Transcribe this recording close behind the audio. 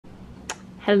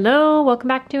Hello, welcome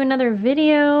back to another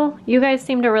video. You guys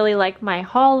seem to really like my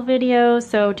haul video,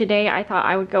 so today I thought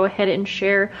I would go ahead and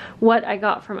share what I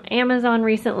got from Amazon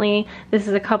recently. This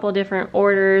is a couple different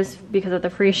orders because of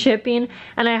the free shipping,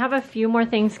 and I have a few more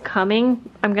things coming.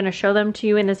 I'm going to show them to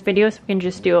you in this video, so we can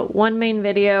just do one main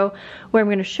video where I'm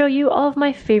going to show you all of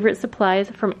my favorite supplies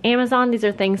from Amazon. These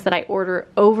are things that I order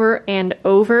over and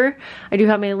over. I do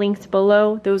have my links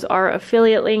below. Those are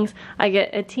affiliate links. I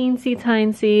get a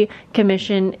teensy-tiny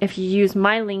commission if you use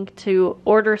my link to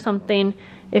order something.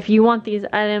 If you want these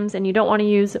items and you don't want to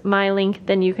use my link,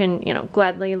 then you can,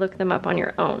 gladly look them up on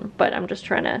your own. But I'm just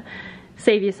trying to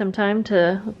save you some time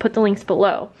to put the links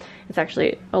below. It's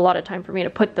actually a lot of time for me to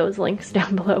put those links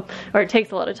down below, or it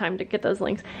takes a lot of time to get those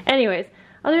links. Anyways,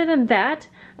 other than that,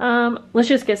 let's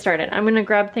just get started. I'm gonna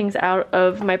grab things out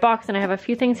of my box, and I have a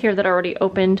few things here that are already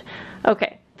opened.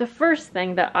 Okay. The first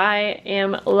thing that I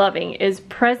am loving is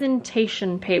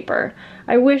presentation paper.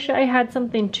 I wish I had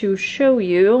something to show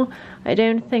you. I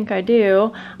don't think I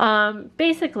do.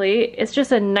 Basically, it's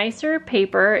just a nicer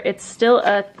paper. It's still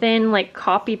a thin, like,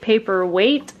 copy paper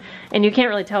weight, and you can't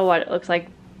really tell what it looks like,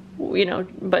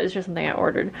 but it's just something I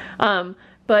ordered.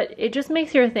 But it just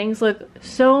makes your things look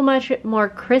so much more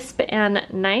crisp and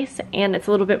nice, and it's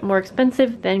a little bit more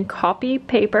expensive than copy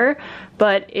paper,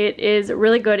 but it is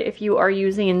really good if you are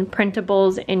using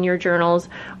printables in your journals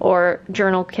or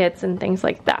journal kits and things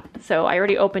like that. So I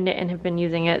already opened it and have been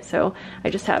using it, so I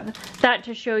just have that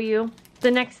to show you.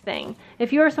 The next thing,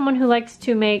 if you are someone who likes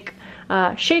to make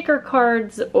shaker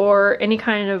cards or any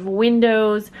kind of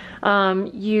windows,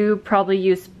 you probably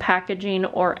use packaging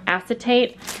or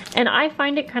acetate, and I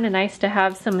find it kind of nice to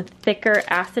have some thicker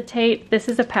acetate. This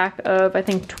is a pack of, I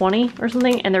think, 20 or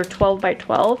something, and they're 12 by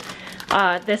 12.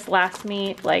 This lasts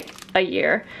me like a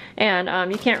year,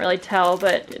 and you can't really tell,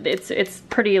 but it's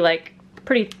pretty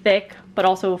thick, but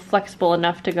also flexible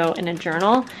enough to go in a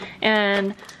journal.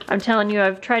 And I'm telling you,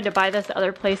 I've tried to buy this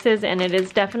other places, and it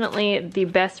is definitely the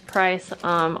best price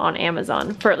on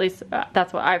Amazon, for at least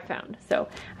that's what I've found. So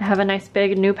I have a nice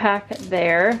big new pack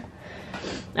there.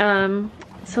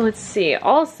 So let's see,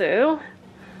 also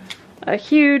a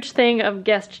huge thing of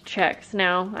guest checks.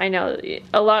 Now I know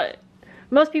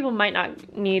most people might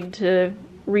not need to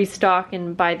restock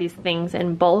and buy these things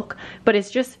in bulk, but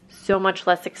it's just so much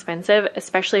less expensive,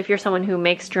 especially if you're someone who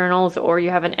makes journals or you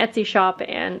have an Etsy shop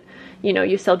and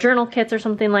you sell journal kits or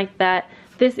something like that.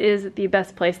 This is the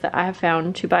best place that I have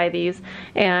found to buy these.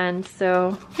 And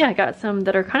so yeah, I got some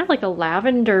that are kind of like a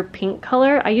lavender pink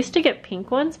color. I used to get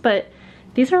pink ones, but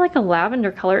these are like a lavender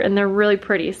color, and they're really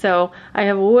pretty. So I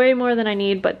have way more than I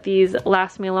need, but these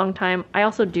last me a long time. I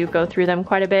also do go through them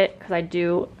quite a bit because I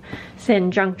do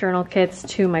send junk journal kits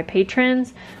to my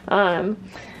patrons.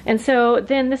 And so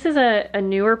then this is a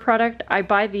newer product. I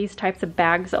buy these types of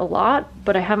bags a lot,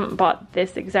 but I haven't bought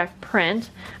this exact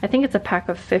print. I think it's a pack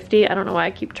of 50. I don't know why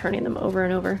I keep turning them over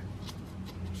and over.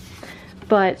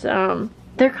 But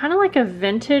they're kind of like a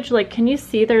vintage, like, can you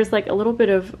see there's like a little bit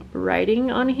of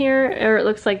writing on here, or it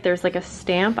looks like there's like a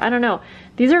stamp. I don't know.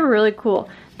 These are really cool.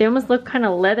 They almost look kind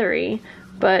of leathery,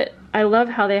 but I love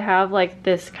how they have like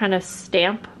this kind of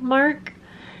stamp mark,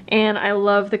 and I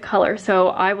love the color. So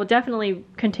I will definitely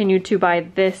continue to buy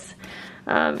this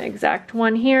exact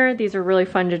one here. These are really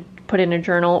fun to put in a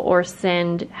journal or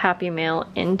send happy mail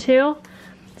into.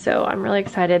 So I'm really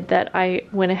excited that I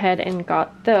went ahead and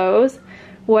got those.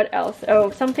 What else? Oh,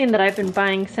 something that I've been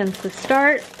buying since the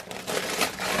start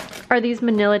are these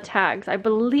manila tags. I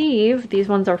believe these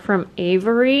ones are from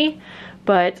Avery,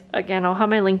 but again, I'll have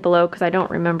my link below because I don't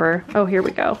remember. Oh, here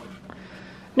we go.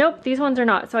 Nope, these ones are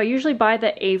not. So I usually buy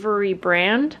the Avery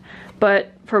brand,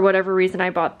 but for whatever reason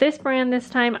I bought this brand this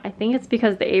time. I think it's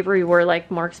because the Avery were like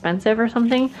more expensive or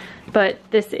something, but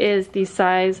this is the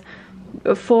size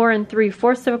 4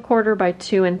 3/4 quarter by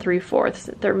 2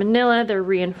 3/4. They're manila, they're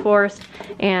reinforced,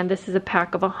 and this is a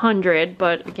pack of 100.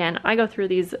 But again, I go through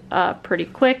these pretty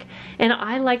quick, and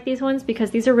I like these ones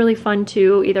because these are really fun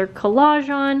to either collage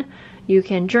on, you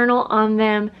can journal on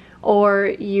them, or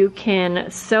you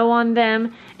can sew on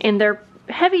them, and they're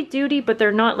heavy duty, but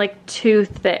they're not like too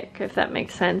thick, if that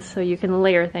makes sense. So you can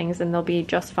layer things and they'll be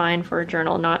just fine for a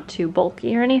journal, not too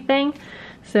bulky or anything.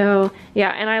 So yeah,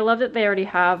 and I love that they already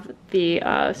have the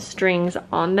strings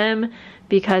on them,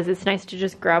 because it's nice to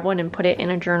just grab one and put it in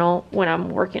a journal when I'm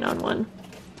working on one.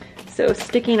 So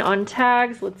sticking on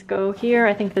tags, let's go here.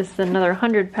 I think this is another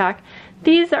 100 pack.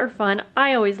 These are fun.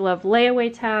 I always love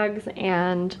layaway tags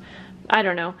and I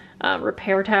don't know,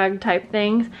 repair tag type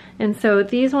things. And so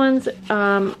these ones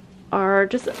are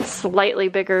just slightly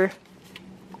bigger,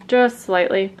 just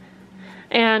slightly.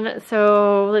 And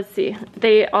so let's see,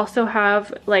 they also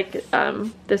have like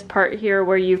this part here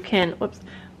where you can, whoops,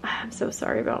 I'm so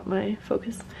sorry about my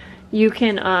focus. You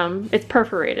can, it's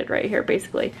perforated right here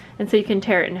basically. And so you can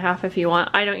tear it in half if you want.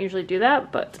 I don't usually do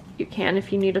that, but you can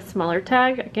if you need a smaller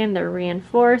tag. Again, they're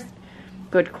reinforced,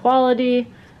 good quality,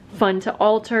 fun to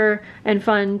alter, and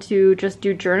fun to just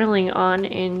do journaling on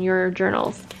in your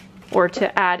journals or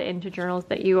to add into journals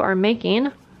that you are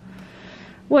making.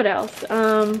 What else?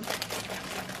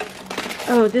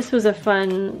 Oh, this was a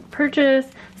fun purchase.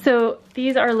 So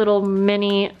these are little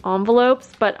mini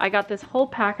envelopes, but I got this whole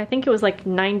pack. I think it was like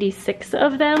 96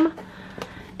 of them.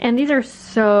 And these are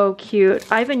so cute.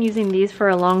 I've been using these for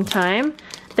a long time.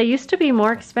 They used to be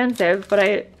more expensive,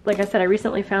 but like I said, I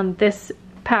recently found this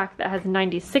pack that has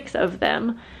 96 of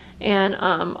them. And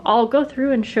I'll go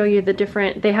through and show you the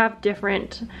different, they have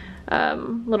different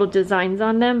little designs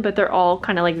on them, but they're all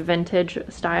kind of like vintage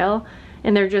style.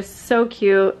 And they're just so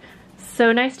cute.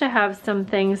 So nice to have some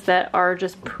things that are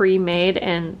just pre-made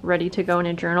and ready to go in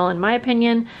a journal, in my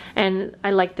opinion. And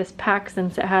I like this pack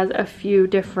since it has a few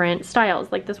different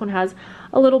styles. Like this one has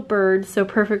a little bird, so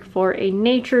perfect for a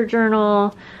nature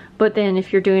journal. But then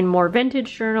if you're doing more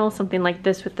vintage journal, something like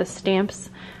this with the stamps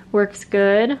works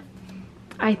good.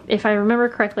 If I remember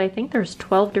correctly, I think there's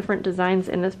 12 different designs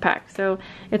in this pack, so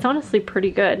it's honestly pretty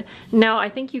good. Now, I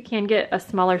think you can get a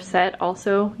smaller set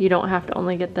also. You don't have to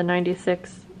only get the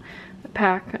 96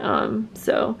 pack,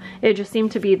 so it just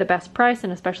seemed to be the best price,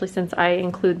 and especially since I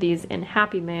include these in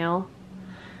Happy Mail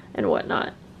and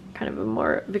whatnot. Kind of a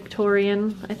more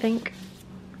Victorian, I think.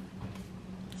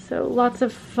 So lots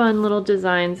of fun little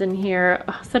designs in here.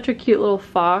 Oh, such a cute little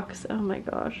fox. Oh my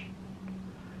gosh.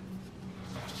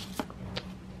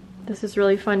 This is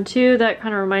really fun too. That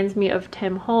kind of reminds me of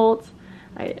Tim Holtz.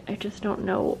 I just don't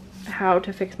know how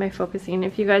to fix my focusing.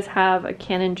 If you guys have a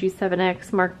Canon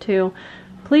G7X Mark II,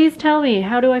 please tell me,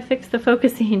 how do I fix the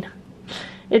focusing?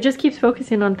 It just keeps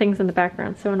focusing on things in the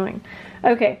background. So annoying.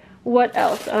 Okay, what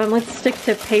else? Let's stick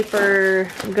to paper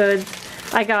goods.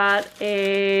 I got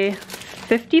a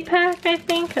 50 pack, I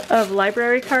think, of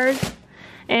library cards.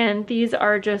 And these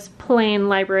are just plain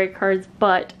library cards,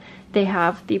 but they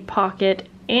have the pocket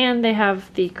and they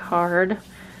have the card.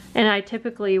 And I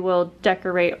typically will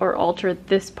decorate or alter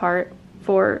this part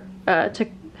for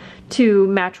to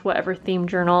match whatever theme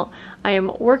journal I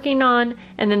am working on.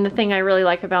 And then the thing I really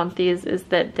like about these is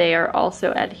that they are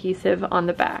also adhesive on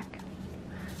the back.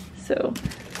 So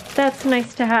that's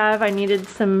nice to have. I needed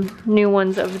some new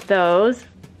ones of those.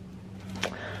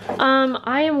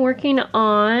 I am working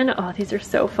on, oh, these are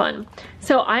so fun.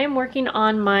 So I am working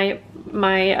on my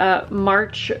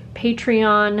March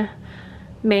Patreon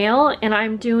mail, and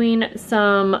I'm doing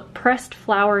some pressed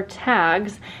flower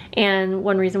tags. And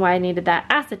one reason why I needed that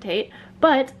acetate,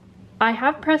 but I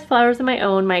have pressed flowers of my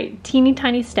own, my teeny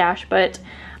tiny stash, but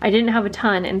I didn't have a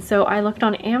ton. And so I looked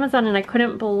on Amazon and I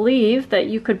couldn't believe that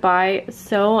you could buy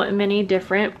so many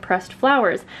different pressed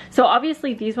flowers. So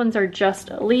obviously these ones are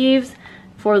just leaves,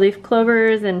 4-leaf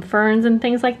clovers and ferns and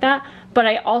things like that. But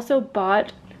I also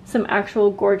bought some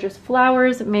actual gorgeous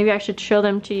flowers. Maybe I should show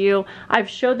them to you. I've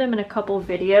showed them in a couple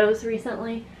videos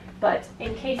recently, but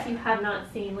in case you have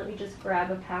not seen, let me just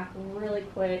grab a pack really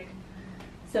quick.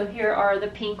 So here are the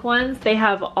pink ones. They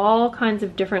have all kinds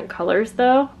of different colors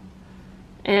though.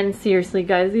 And seriously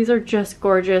guys, these are just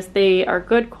gorgeous. They are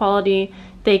good quality.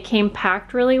 They came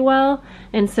packed really well.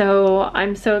 And so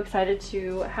I'm so excited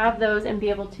to have those and be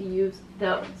able to use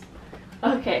those.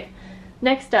 Okay.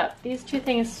 Next up, these two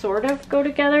things sort of go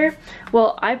together.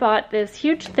 Well, I bought this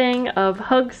huge thing of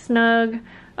Hug Snug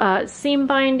seam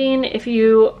binding. If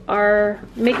you are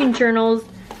making journals,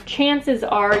 chances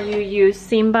are you use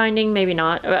seam binding, maybe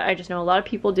not. I just know a lot of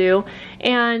people do.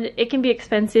 And it can be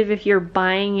expensive if you're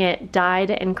buying it dyed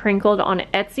and crinkled on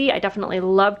Etsy. I definitely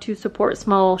love to support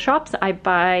small shops. I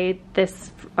buy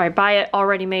it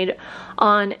already made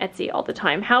on Etsy all the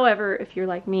time. However, if you're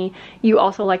like me, you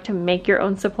also like to make your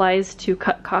own supplies to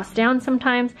cut costs down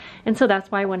sometimes. And so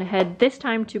that's why I went ahead this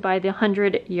time to buy the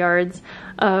 100 yards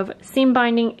of seam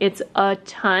binding. It's a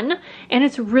ton, and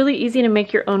it's really easy to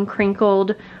make your own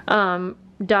crinkled,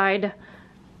 dyed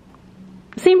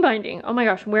seam binding. Oh my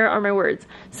gosh, where are my words?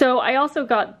 So I also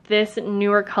got this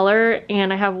newer color,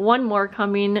 and I have one more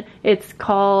coming. It's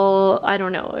called, I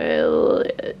don't know,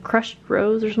 Crushed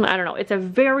Rose or something. I don't know. It's a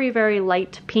very, very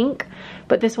light pink,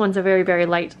 but this one's a very, very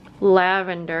light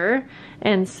lavender.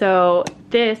 And so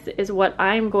this is what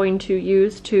I'm going to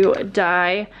use to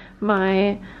dye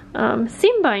my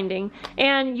seam binding.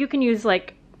 And you can use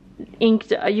like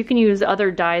inked. You can use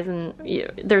other dyes, and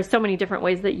there's so many different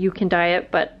ways that you can dye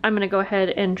it, but I'm gonna go ahead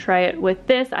and try it with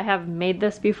this. I have made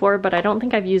this before, but I don't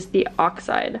think I've used the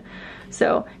oxide.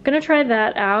 So gonna try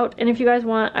that out, and if you guys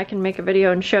want, I can make a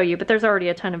video and show you, but there's already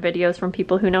a ton of videos from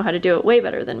people who know how to do it way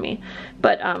better than me.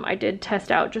 But I did test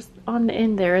out just on the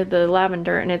end there, the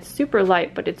lavender, and it's super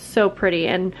light, but it's so pretty,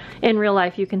 and in real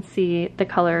life you can see the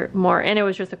color more, and it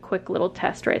was just a quick little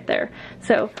test right there.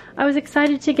 So I was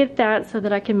excited to get that so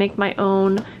that I can make my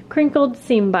own crinkled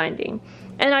seam binding.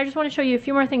 And I just want to show you a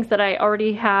few more things that I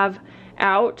already have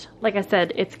out. Like I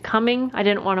said, it's coming. I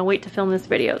didn't want to wait to film this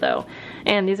video though.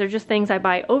 And these are just things I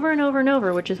buy over and over and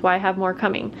over, which is why I have more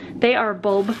coming. They are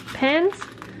bulb pens.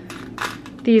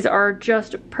 These are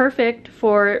just perfect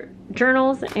for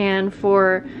journals and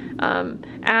for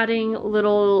adding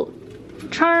little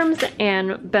charms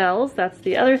and bells. That's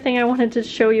the other thing I wanted to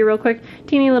show you real quick.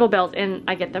 Teeny little bells, and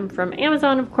I get them from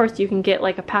Amazon. Of course, you can get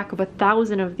like a pack of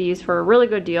 1,000 of these for a really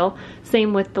good deal.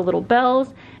 Same with the little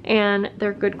bells, and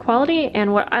they're good quality.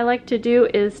 And what I like to do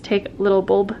is take little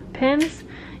bulb pins.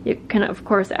 You can of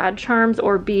course add charms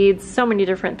or beads, so many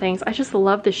different things. I just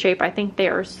love the shape. I think they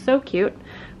are so cute.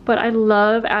 But I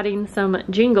love adding some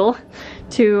jingle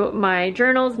to my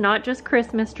journals, not just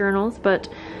Christmas journals, but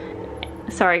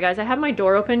sorry guys, I have my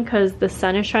door open because the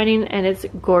sun is shining and it's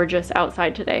gorgeous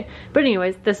outside today. But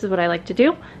anyways, this is what I like to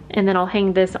do. And then I'll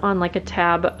hang this on like a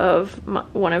tab of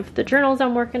one of the journals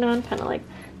I'm working on, kind of like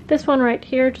this one right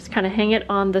here. Just kind of hang it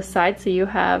on the side so you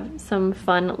have some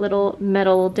fun little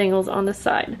metal dingles on the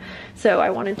side. So I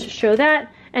wanted to show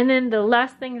that. And then the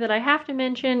last thing that I have to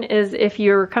mention is if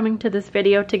you're coming to this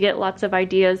video to get lots of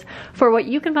ideas for what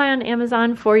you can buy on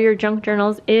Amazon for your junk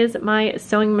journals, is my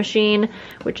sewing machine,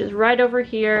 which is right over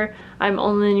here. I'm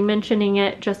only mentioning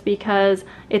it just because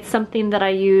it's something that I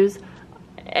use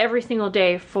every single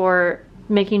day for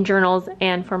making journals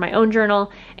and for my own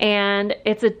journal, and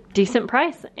it's a decent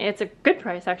price. It's a good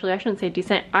price, actually. I shouldn't say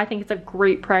decent. I think it's a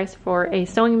great price for a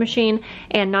sewing machine.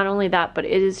 And not only that, but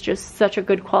it is just such a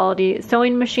good quality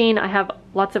sewing machine. I have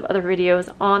lots of other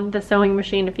videos on the sewing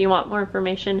machine if you want more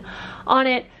information on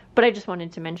it, but I just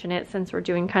wanted to mention it since we're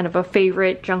doing kind of a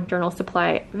favorite junk journal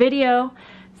supply video,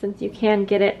 since you can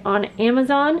get it on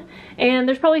Amazon. And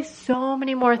there's probably so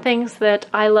many more things that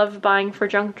I love buying for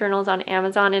junk journals on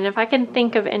Amazon, and if I can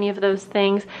think of any of those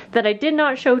things that I did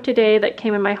not show today that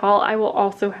came in my haul, I will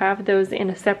also have those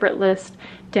in a separate list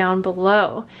down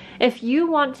below. If you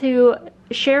want to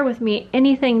share with me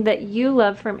anything that you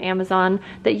love from Amazon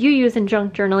that you use in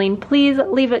junk journaling, please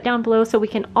leave it down below so we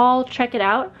can all check it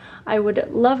out. I would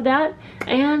love that.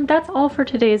 And that's all for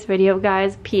today's video,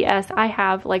 guys. P.S. I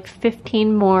have like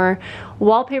 15 more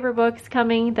wallpaper books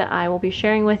coming that I will be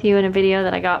sharing with you in a video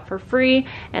that I got for free,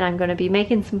 and I'm going to be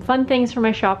making some fun things for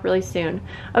my shop really soon.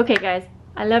 Okay guys,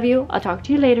 I love you. I'll talk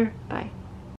to you later. Bye.